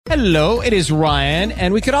Hello, it is Ryan,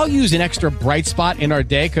 and we could all use an extra bright spot in our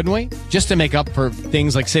day, couldn't we? Just to make up for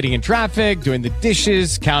things like sitting in traffic, doing the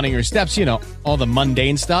dishes, counting your steps, all the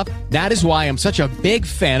mundane stuff. That is why I'm such a big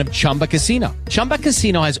fan of Chumba Casino. Chumba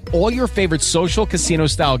Casino has all your favorite social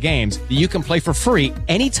casino-style games that you can play for free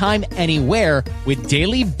anytime, anywhere with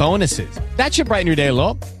daily bonuses. That should brighten your day a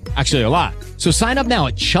little. Actually, a lot. So sign up now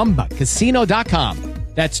at ChumbaCasino.com.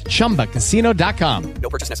 That's ChumbaCasino.com. No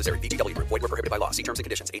purchase necessary. VGW Group. Void where prohibited by law. See terms and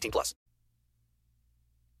conditions. 18 plus.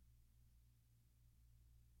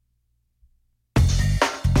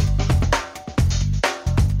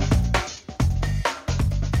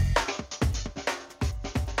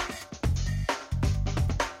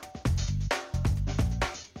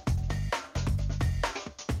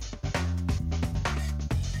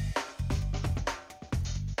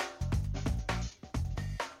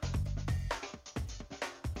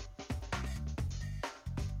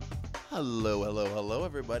 Hello,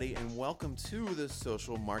 everybody, and welcome to the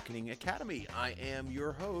Social Marketing Academy. I am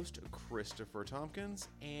your host, Christopher Tompkins,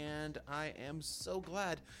 and I am so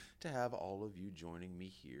glad to have all of you joining me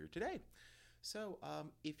here today. So,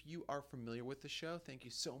 if you are familiar with the show, thank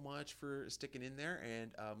you so much for sticking in there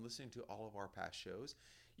and listening to all of our past shows.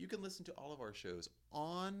 You can listen to all of our shows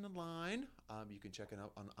online. You can check it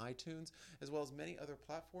out on iTunes, as well as many other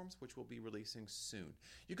platforms, which we'll be releasing soon.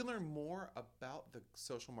 You can learn more about the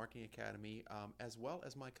Social Marketing Academy, as well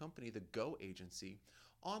as my company, the Go Agency,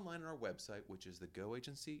 online on our website, which is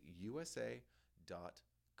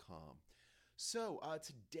thegoagencyusa.com. So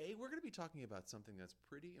today we're going to be talking about something that's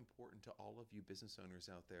pretty important to all of you business owners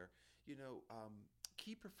out there.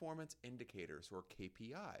 Key performance indicators, or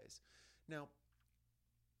KPIs. Now,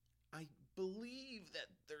 I believe that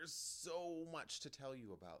there's so much to tell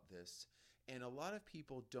you about this, and a lot of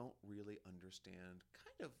people don't really understand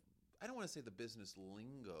I don't want to say the business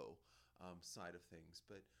lingo side of things,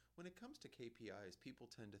 but when it comes to KPIs, people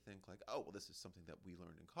tend to think like, oh, well, this is something that we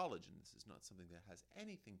learned in college, and this is not something that has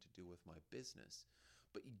anything to do with my business.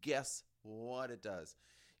 But guess what it does?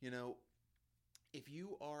 If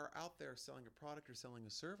you are out there selling a product or selling a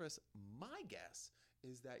service, my guess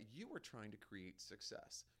is that you are trying to create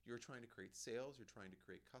success. You're trying to create sales, you're trying to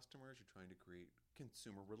create customers, you're trying to create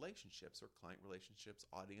consumer relationships or client relationships,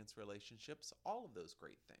 audience relationships, all of those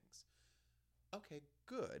great things. Okay,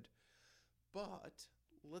 good. But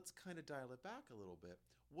let's kind of dial it back a little bit.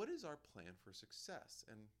 What is our plan for success?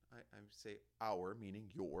 And I say our, meaning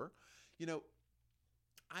your.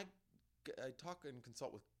 I talk and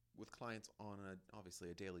consult with clients on obviously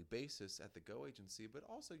a daily basis at the Go Agency, but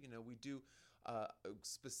also, we do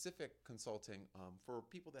specific consulting for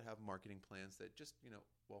people that have marketing plans that just,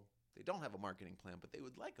 they don't have a marketing plan, but they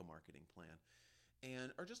would like a marketing plan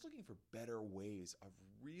and are just looking for better ways of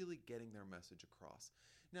really getting their message across.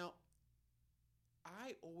 Now,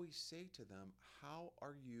 I always say to them, how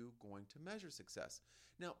are you going to measure success?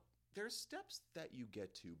 Now, there's steps that you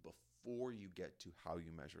get to before you get to how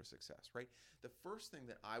you measure success, right? The first thing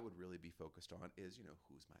that I would really be focused on is,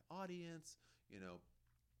 who's my audience,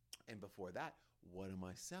 and before that, what am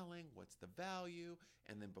I selling? What's the value?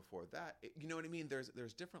 And then before that, you know what I mean?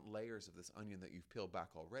 There's different layers of this onion that you've peeled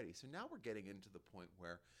back already. So now we're getting into the point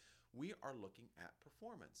where we are looking at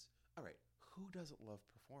performance. All right, who doesn't love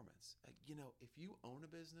performance? If you own a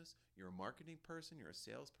business, you're a marketing person, you're a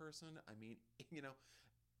salesperson. I mean,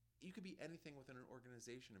 you could be anything within an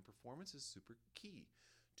organization, and performance is super key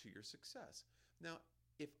to your success. Now,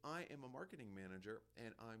 if I am a marketing manager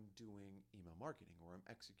and I'm doing email marketing or I'm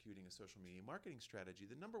executing a social media marketing strategy,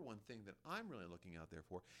 the number one thing that I'm really looking out there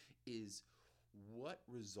for is what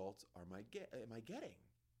results am I getting?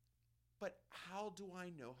 But how do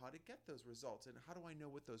I know how to get those results? And how do I know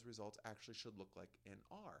what those results actually should look like and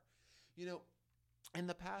are? In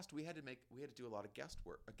the past, we had to do a lot of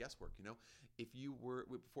guesswork.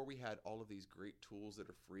 Before we had all of these great tools that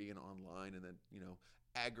are free and online, and then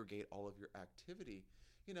aggregate all of your activity,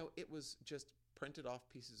 it was just printed off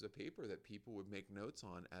pieces of paper that people would make notes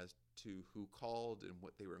on as to who called and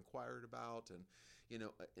what they were inquired about, and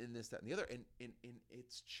and this, that, and the other. And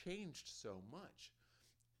it's changed so much,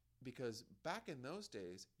 because back in those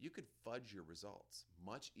days, you could fudge your results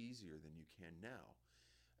much easier than you can now.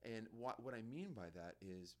 And what I mean by that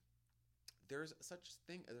is there's such a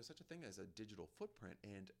thing as a digital footprint,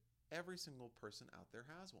 and every single person out there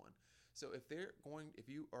has one. So if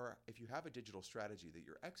you have a digital strategy that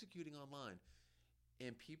you're executing online,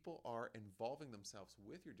 and people are involving themselves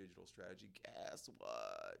with your digital strategy, guess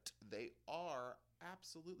what? They are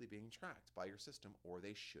absolutely being tracked by your system, or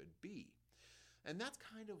they should be. And that's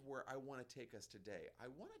kind of where I want to take us today. I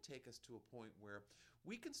want to take us to a point where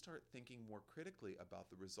we can start thinking more critically about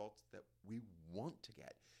the results that we want to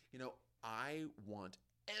get. I want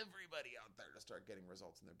everybody out there to start getting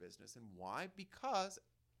results in their business. And why? Because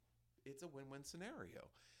it's a win-win scenario.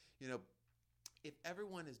 If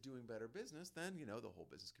everyone is doing better business, then, the whole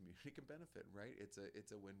business community can benefit, right? It's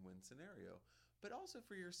a win-win scenario. But also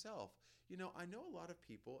for yourself. I know a lot of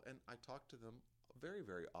people, and I talk to them very,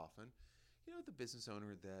 very often, the business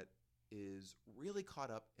owner that is really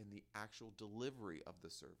caught up in the actual delivery of the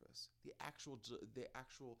service, the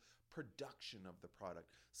actual production of the product.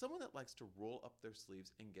 Someone that likes to roll up their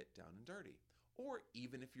sleeves and get down and dirty. Or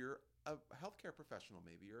even if you're a healthcare professional,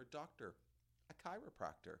 maybe you're a doctor, a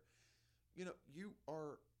chiropractor, you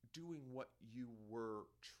are doing what you were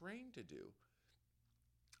trained to do.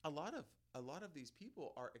 A lot of these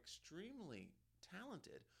people are extremely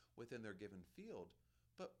talented within their given field,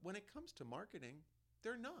 but when it comes to marketing,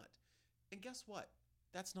 they're not. And guess what?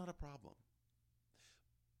 That's not a problem.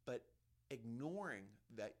 But ignoring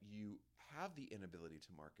that you have the inability to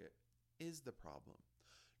market is the problem.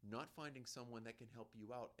 Not finding someone that can help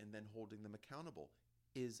you out and then holding them accountable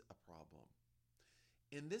is a problem.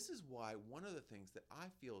 And this is why one of the things that I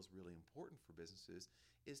feel is really important for businesses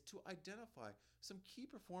is to identify some key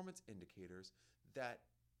performance indicators that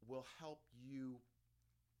will help you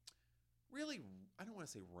really, I don't want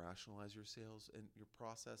to say rationalize your sales and your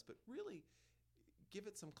process, but really give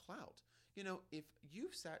it some clout. If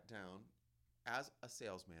you've sat down as a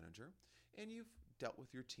sales manager and you've dealt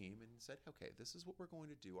with your team and said, okay, this is what we're going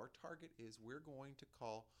to do. Our target is we're going to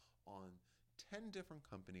call on 10 different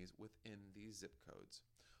companies within these zip codes.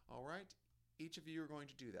 All right? Each of you are going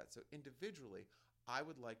to do that. So individually, I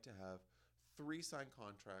would like to have 3 signed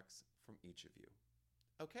contracts from each of you.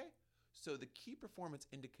 Okay? So the key performance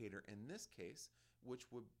indicator in this case, which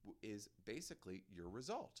is basically your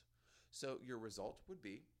result. So your result would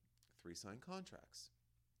be 3 signed contracts.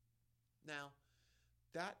 Now,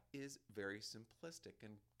 that is very simplistic,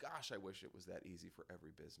 and gosh, I wish it was that easy for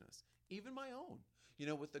every business, even my own.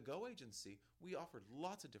 With the Go Agency, we offered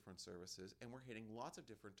lots of different services, and we're hitting lots of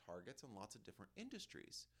different targets and lots of different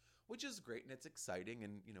industries, which is great, and it's exciting,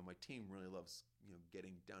 and my team really loves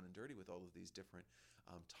getting down and dirty with all of these different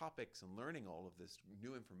topics and learning all of this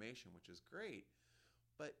new information, which is great,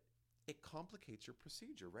 but it complicates your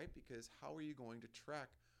procedure, right? Because how are you going to track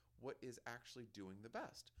what is actually doing the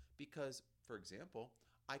best? Because, for example,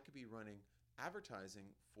 I could be running advertising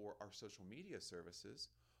for our social media services,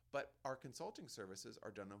 but our consulting services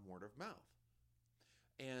are done on word of mouth.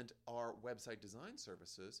 And our website design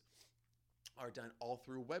services are done all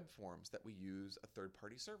through web forms that we use a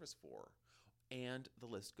third-party service for. And the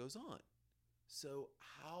list goes on. So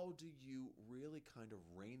how do you really kind of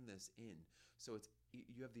rein this in so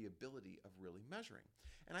you have the ability of really measuring?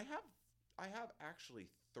 And I have actually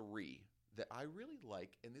 3 that I really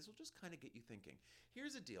like, and this will just kind of get you thinking.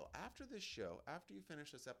 Here's the deal. After this show, after you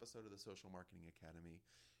finish this episode of the Social Marketing Academy,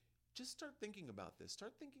 just start thinking about this.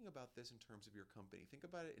 Start thinking about this in terms of your company. Think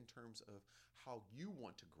about it in terms of how you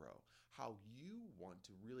want to grow, how you want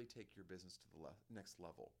to really take your business to the next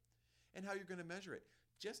level, and how you're going to measure it.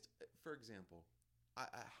 Just for example,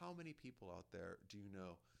 how many people out there do you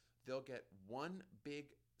know they'll get one big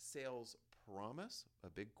sales promise, a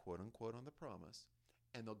big quote unquote on the promise,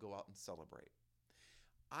 and they'll go out and celebrate?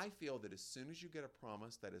 I feel that as soon as you get a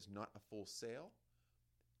promise that is not a full sale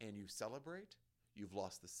and you celebrate, you've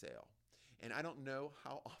lost the sale. And I don't know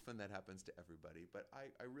how often that happens to everybody, but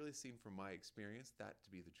I really seen from my experience that to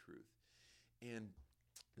be the truth. And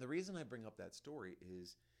the reason I bring up that story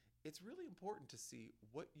is it's really important to see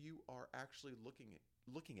what you are actually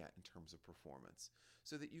looking at in terms of performance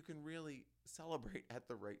so that you can really celebrate at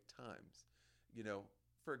the right times.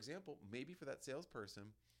 For example, maybe for that salesperson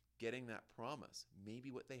getting that promise,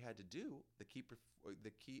 maybe what they had to do, the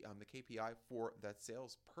KPI for that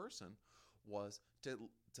salesperson was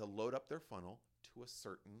to load up their funnel to a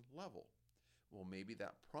certain level. Well, maybe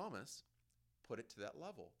that promise put it to that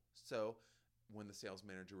level. So when the sales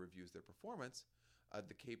manager reviews their performance,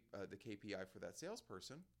 the KPI for that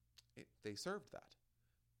salesperson, they served that.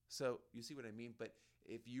 So you see what I mean? But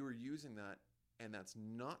if you are using that and that's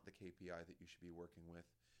not the KPI that you should be working with,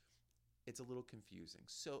 it's a little confusing.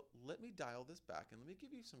 So let me dial this back and let me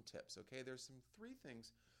give you some tips, okay? There's 3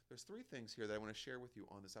 things here that I want to share with you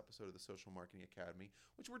on this episode of the Social Marketing Academy,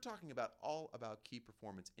 which we're talking about all about key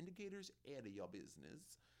performance indicators and your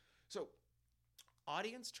business. So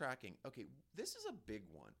audience tracking. Okay, this is a big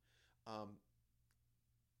one.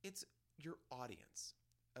 It's your audience.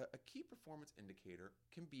 A key performance indicator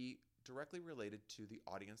can be directly related to the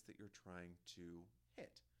audience that you're trying to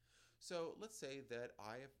hit. So let's say that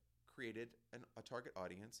I have created a target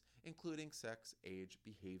audience, including sex, age,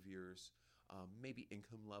 behaviors, maybe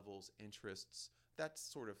income levels, interests, that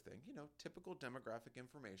sort of thing. Typical demographic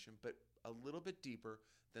information, but a little bit deeper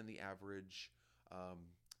than the average um,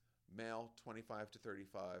 male 25 to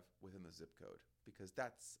 35 within the zip code, because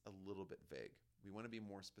that's a little bit vague. We want to be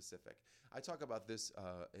more specific. I talk about this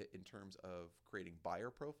in terms of creating buyer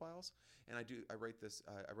profiles, and I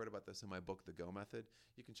write about this in my book, The Go Method.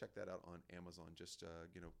 You can check that out on Amazon. Just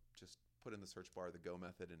put in the search bar The Go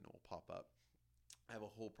Method, and it will pop up. I have a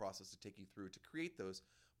whole process to take you through to create those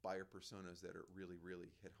buyer personas that are really, really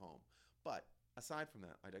hit home. But aside from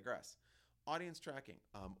that, I digress. Audience tracking.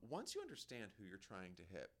 Once you understand who you're trying to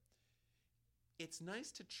hit, it's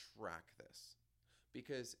nice to track this,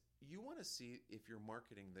 because you want to see if your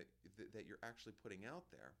marketing that you're actually putting out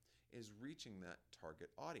there is reaching that target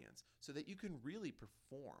audience, so that you can really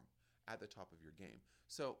perform at the top of your game.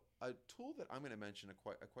 So a tool that I'm going to mention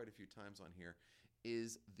quite a few times on here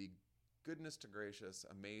is the goodness to gracious,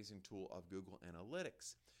 amazing tool of Google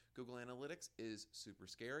Analytics. Google Analytics is super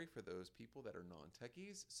scary for those people that are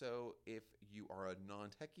non-techies. So if you are a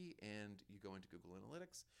non-techie and you go into Google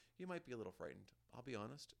Analytics, you might be a little frightened. I'll be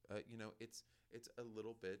honest. It's a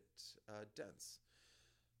little bit dense.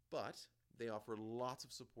 But they offer lots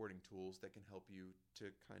of supporting tools that can help you to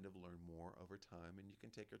kind of learn more over time, and you can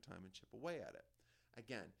take your time and chip away at it.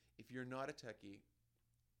 Again, if you're not a techie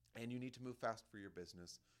and you need to move fast for your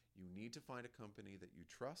business, you need to find a company that you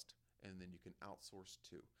trust, and then you can outsource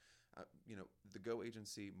to. The Go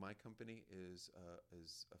agency, my company, is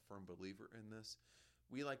a firm believer in this.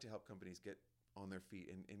 We like to help companies get on their feet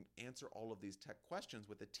and answer all of these tech questions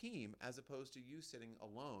with a team, as opposed to you sitting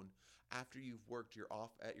alone after you've worked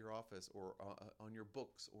at your office or on your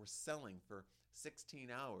books or selling for 16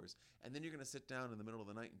 hours, and then you're going to sit down in the middle of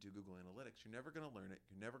the night and do Google Analytics. You're never going to learn it.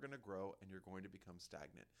 You're never going to grow, and you're going to become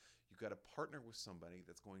stagnant. You've got to partner with somebody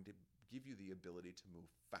that's going to give you the ability to move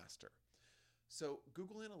faster. So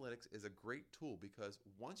Google Analytics is a great tool, because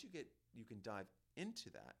once you can dive into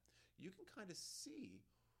that, you can kind of see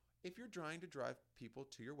if you're trying to drive people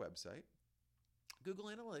to your website. Google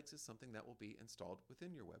Analytics is something that will be installed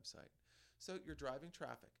within your website. So you're driving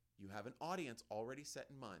traffic. You have an audience already set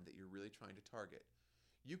in mind that you're really trying to target.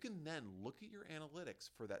 You can then look at your analytics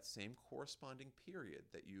for that same corresponding period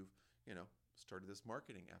that you've, started this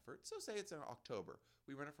marketing effort. So say it's in October.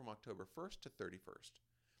 We run it from October 1st to 31st.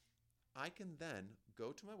 I can then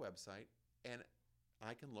go to my website and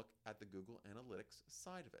I can look at the Google Analytics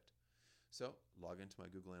side of it. So log into my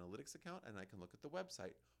Google Analytics account and I can look at the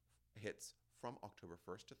website hits from October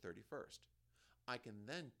 1st to 31st. I can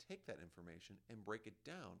then take that information and break it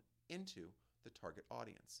down into the target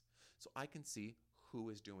audience. So I can see who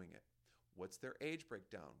is doing it, what's their age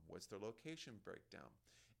breakdown, what's their location breakdown,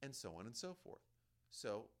 and so on and so forth.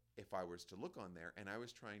 So if I was to look on there and I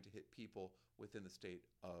was trying to hit people within the state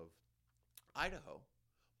of Idaho,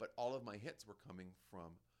 but all of my hits were coming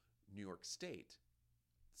from New York State,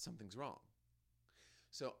 something's wrong.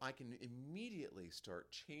 So I can immediately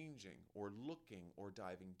start changing or looking or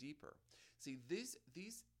diving deeper. See, these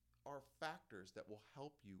are factors that will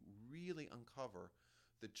help you really uncover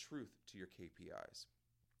the truth to your KPIs.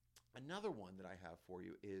 Another one that I have for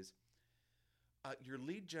you is your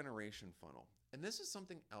lead generation funnel. And this is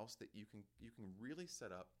something else that you can really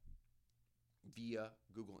set up via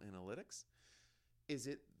Google Analytics. Is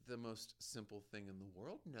it the most simple thing in the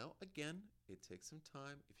world? No. Again, it takes some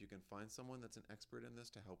time. If you can find someone that's an expert in this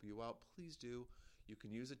to help you out, please do. You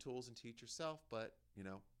can use the tools and teach yourself, but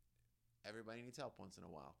everybody needs help once in a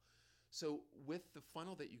while. So with the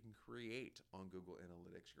funnel that you can create on Google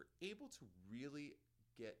Analytics, you're able to really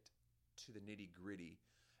get to the nitty-gritty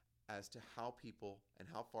as to how people and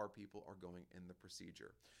how far people are going in the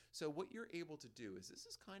procedure. So what you're able to do is, this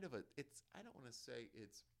is kind of I don't want to say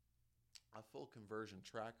it's a full conversion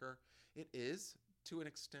tracker. It is to an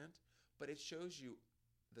extent, but it shows you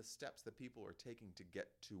the steps that people are taking to get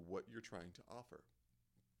to what you're trying to offer.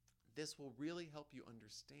 This will really help you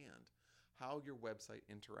understand how your website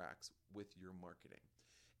interacts with your marketing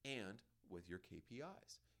and with your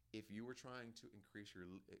KPIs. If you were trying to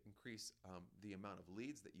increase the amount of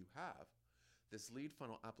leads that you have, this lead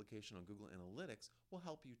funnel application on Google Analytics will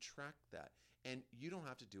help you track that. And you don't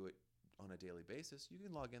have to do it on a daily basis. You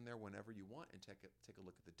can log in there whenever you want and take a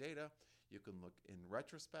look at the data. You can look in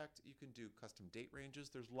retrospect. You can do custom date ranges.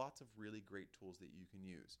 There's lots of really great tools that you can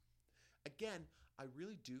use. Again, I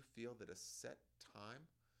really do feel that a set time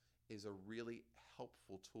is a really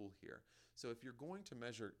helpful tool here. So if you're going to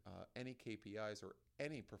measure any KPIs or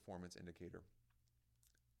any performance indicator,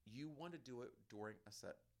 you want to do it during a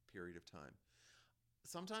set period of time.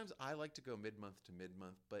 Sometimes I like to go mid-month to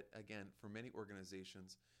mid-month, but again, for many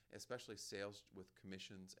organizations, especially sales with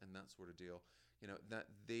commissions and that sort of deal, that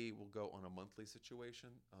they will go on a monthly situation,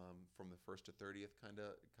 from the 1st to 30th kind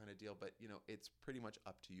of deal. But it's pretty much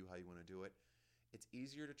up to you how you want to do it. It's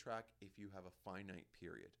easier to track if you have a finite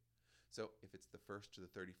period. So if it's the 1st to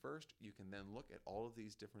the 31st, you can then look at all of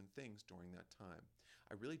these different things during that time.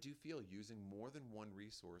 I really do feel using more than one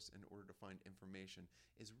resource in order to find information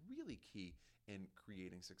is really key in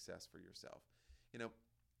creating success for yourself.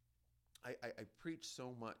 I preach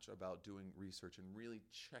so much about doing research and really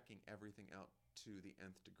checking everything out to the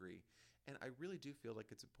nth degree. And I really do feel like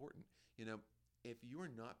it's important. If you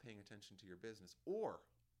are not paying attention to your business, or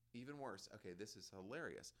even worse, okay, this is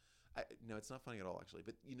hilarious. No, it's not funny at all, actually.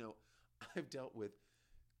 But, I've dealt with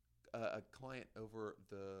a client over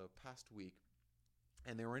the past week,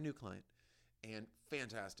 and they were a new client, and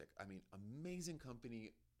fantastic. I mean, amazing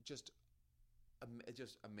company, just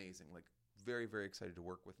amazing. Like, very, very excited to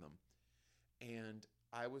work with them. And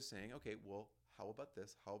I was saying, okay, well, how about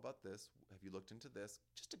this? How about this? Have you looked into this?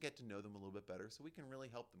 Just to get to know them a little bit better, so we can really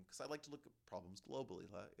help them. Because I like to look at problems globally.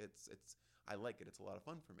 I like it. It's a lot of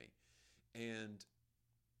fun for me. And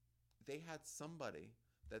they had somebody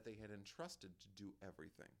that they had entrusted to do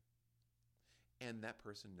everything. And that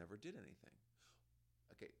person never did anything.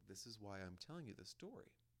 Okay, this is why I'm telling you this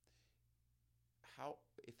story.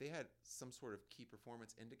 If they had some sort of key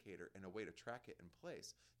performance indicator and a way to track it in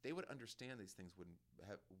place, they would understand these things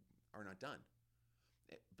are not done.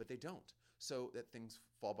 But they don't. So that things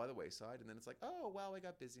fall by the wayside, and then it's like, oh, well, I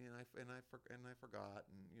got busy and I forgot,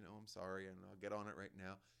 and I'm sorry, and I'll get on it right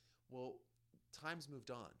now. Well, time's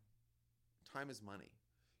moved on. Time is money.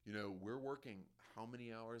 We're working how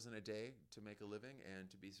many hours in a day to make a living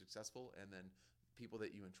and to be successful, and then people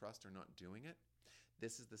that you entrust are not doing it.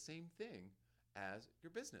 This is the same thing as your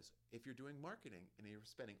business. If you're doing marketing and you're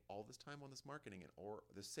spending all this time on this marketing or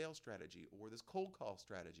the sales strategy or this cold call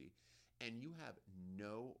strategy, and you have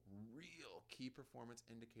no real key performance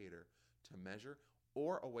indicator to measure,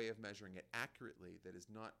 or a way of measuring it accurately that is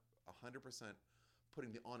not 100%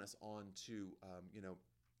 putting the onus on to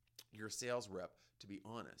your sales rep to be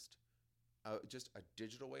honest, just a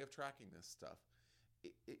digital way of tracking this stuff,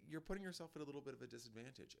 you're putting yourself at a little bit of a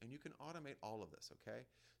disadvantage, and you can automate all of this, okay?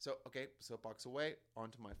 So, soapbox away,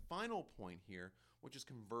 on to my final point here, which is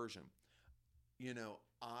conversion.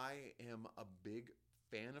 I am a big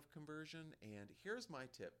fan of conversion, and here's my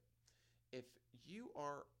tip. If you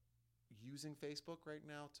are using Facebook right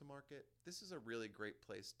now to market, this is a really great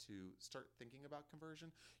place to start thinking about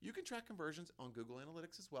conversion. You can track conversions on Google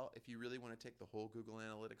Analytics as well if you really want to take the whole Google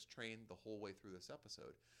Analytics train the whole way through this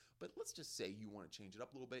episode. But let's just say you want to change it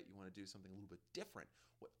up a little bit, you want to do something a little bit different.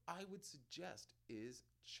 What I would suggest is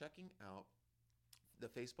checking out the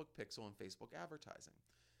Facebook Pixel and Facebook advertising.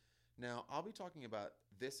 Now, I'll be talking about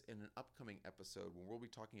this in an upcoming episode when we'll be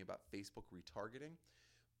talking about Facebook retargeting.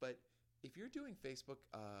 But if you're doing Facebook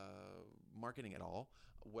marketing at all,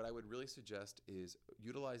 what I would really suggest is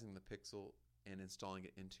utilizing the Pixel and installing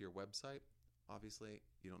it into your website. Obviously,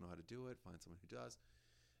 you don't know how to do it, find someone who does,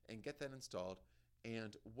 and get that installed.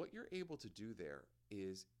 And what you're able to do there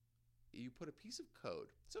is you put a piece of code.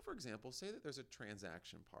 So for example, say that there's a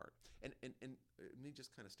transaction part. And let me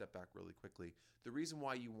just kind of step back really quickly. The reason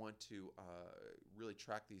why you want to really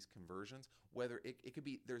track these conversions, whether it could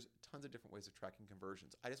be, there's tons of different ways of tracking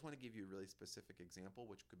conversions. I just want to give you a really specific example,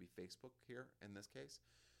 which could be Facebook here in this case.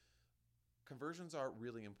 Conversions are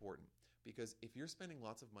really important because if you're spending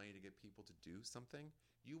lots of money to get people to do something,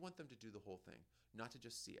 you want them to do the whole thing, not to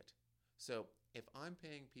just see it. So if I'm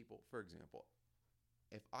paying people, for example,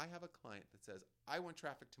 if I have a client that says, I want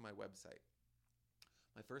traffic to my website,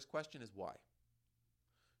 my first question is why?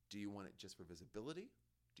 Do you want it just for visibility?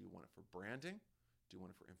 Do you want it for branding? Do you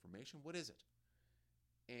want it for information? What is it?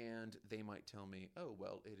 And they might tell me, oh,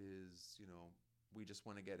 well, it is, we just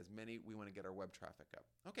want to get we want to get our web traffic up.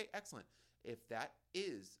 Okay, excellent. If that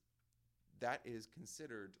is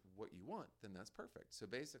considered what you want, then that's perfect. So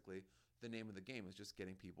basically, the name of the game is just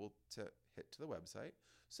getting people to hit to the website.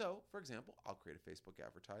 So, for example, I'll create a Facebook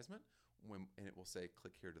advertisement and it will say,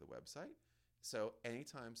 click here to the website. So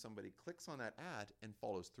anytime somebody clicks on that ad and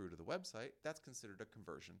follows through to the website, that's considered a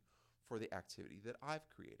conversion for the activity that I've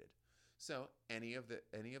created. So any of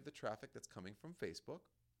the traffic that's coming from Facebook,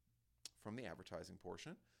 from the advertising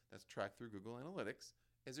portion, that's tracked through Google Analytics,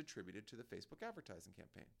 is attributed to the Facebook advertising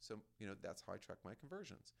campaign. So, that's how I track my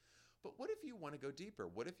conversions. But what if you want to go deeper?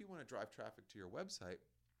 What if you want to drive traffic to your website,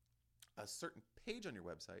 a certain page on your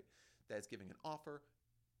website that is giving an offer,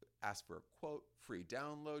 ask for a quote, free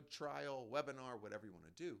download, trial, webinar, whatever you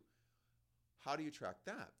want to do? How do you track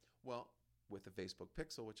that? Well, with the Facebook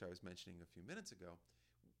pixel, which I was mentioning a few minutes ago,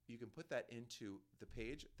 you can put that into the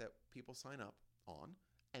page that people sign up on.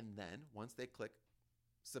 And then once they click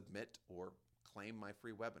submit or claim my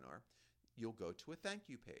free webinar, you'll go to a thank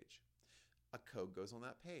you page. A code goes on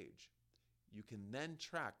that page. You can then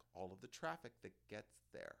track all of the traffic that gets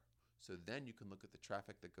there. So then you can look at the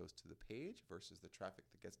traffic that goes to the page versus the traffic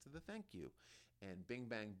that gets to the thank you. And bing,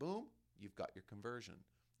 bang, boom, you've got your conversion.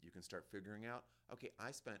 You can start figuring out, okay,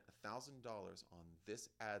 I spent $1,000 on this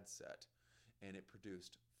ad set and it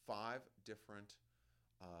produced 5 different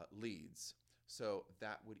leads. So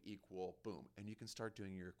that would equal boom. And you can start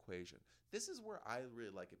doing your equation. This is where I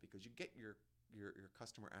really like it because you get your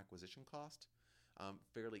customer acquisition cost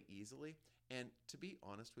fairly easily. And to be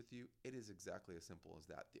honest with you, it is exactly as simple as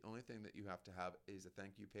that. The only thing that you have to have is a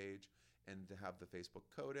thank you page and to have the Facebook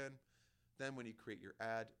code in. Then when you create your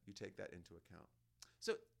ad, you take that into account.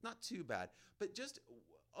 So not too bad, but just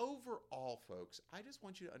overall, folks, I just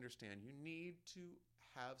want you to understand you need to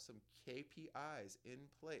have some KPIs in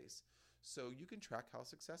place so you can track how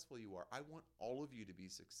successful you are. I want all of you to be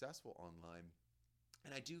successful online.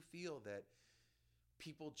 And I do feel that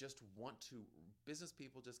business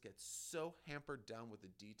people just get so hampered down with the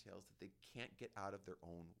details that they can't get out of their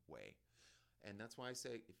own way. And that's why I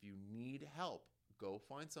say, if you need help, go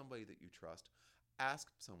find somebody that you trust, ask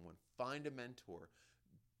someone, find a mentor,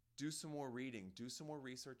 do some more reading, do some more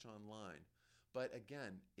research online. But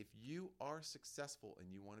again, if you are successful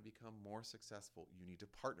and you want to become more successful, you need to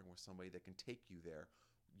partner with somebody that can take you there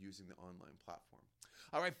using the online platform.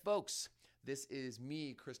 All right, folks, this is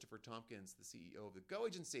me, Christopher Tompkins, the CEO of the Go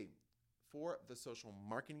Agency for the Social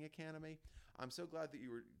Marketing Academy. I'm so glad that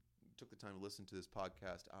you took the time to listen to this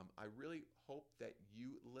podcast. I really hope that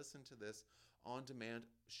you listen to this on demand.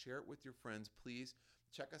 Share it with your friends. Please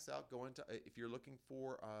check us out. Go into, if you're looking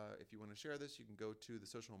for, if you want to share this, you can go to the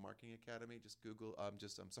Social Marketing Academy. Just Google,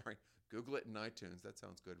 Google it in iTunes. That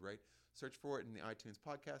sounds good, right? Search for it in the iTunes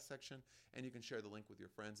podcast section, and you can share the link with your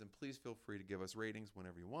friends. And please feel free to give us ratings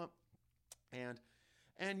whenever you want.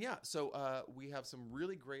 And yeah, so we have some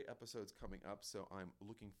really great episodes coming up. So I'm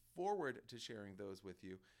looking forward to sharing those with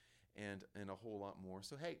you and a whole lot more.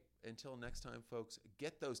 So hey, until next time, folks,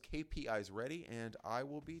 get those KPIs ready, and I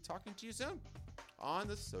will be talking to you soon on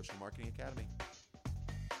the Social Marketing Academy.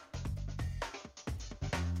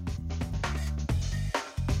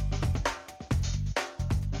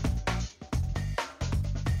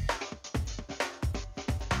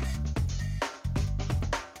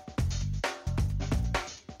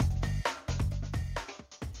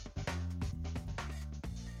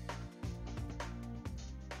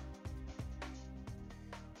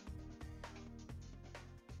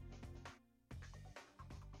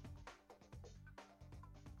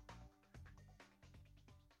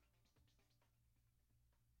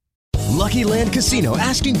 Lucky Land Casino,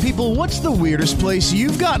 asking people, what's the weirdest place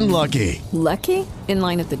you've gotten lucky? Lucky? In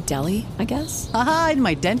line at the deli, I guess? Aha, in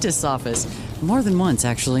my dentist's office. More than once,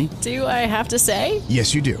 actually. Do I have to say?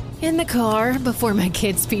 Yes, you do. In the car before my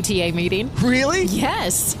kids' PTA meeting. Really?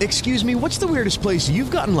 Yes. Excuse me, what's the weirdest place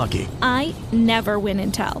you've gotten lucky? I never win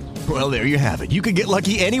and tell. Well, there you have it. You can get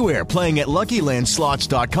lucky anywhere, playing at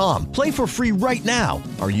LuckyLandSlots.com. Play for free right now.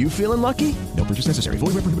 Are you feeling lucky? No purchase necessary.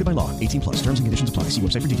 Void where prohibited by law. 18+. Terms and conditions apply. See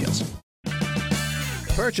website for details.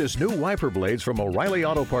 Purchase new wiper blades from O'Reilly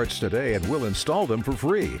Auto Parts today and we'll install them for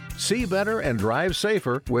free. See better and drive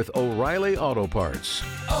safer with O'Reilly Auto Parts.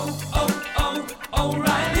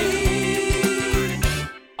 O'Reilly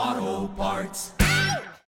Auto Parts.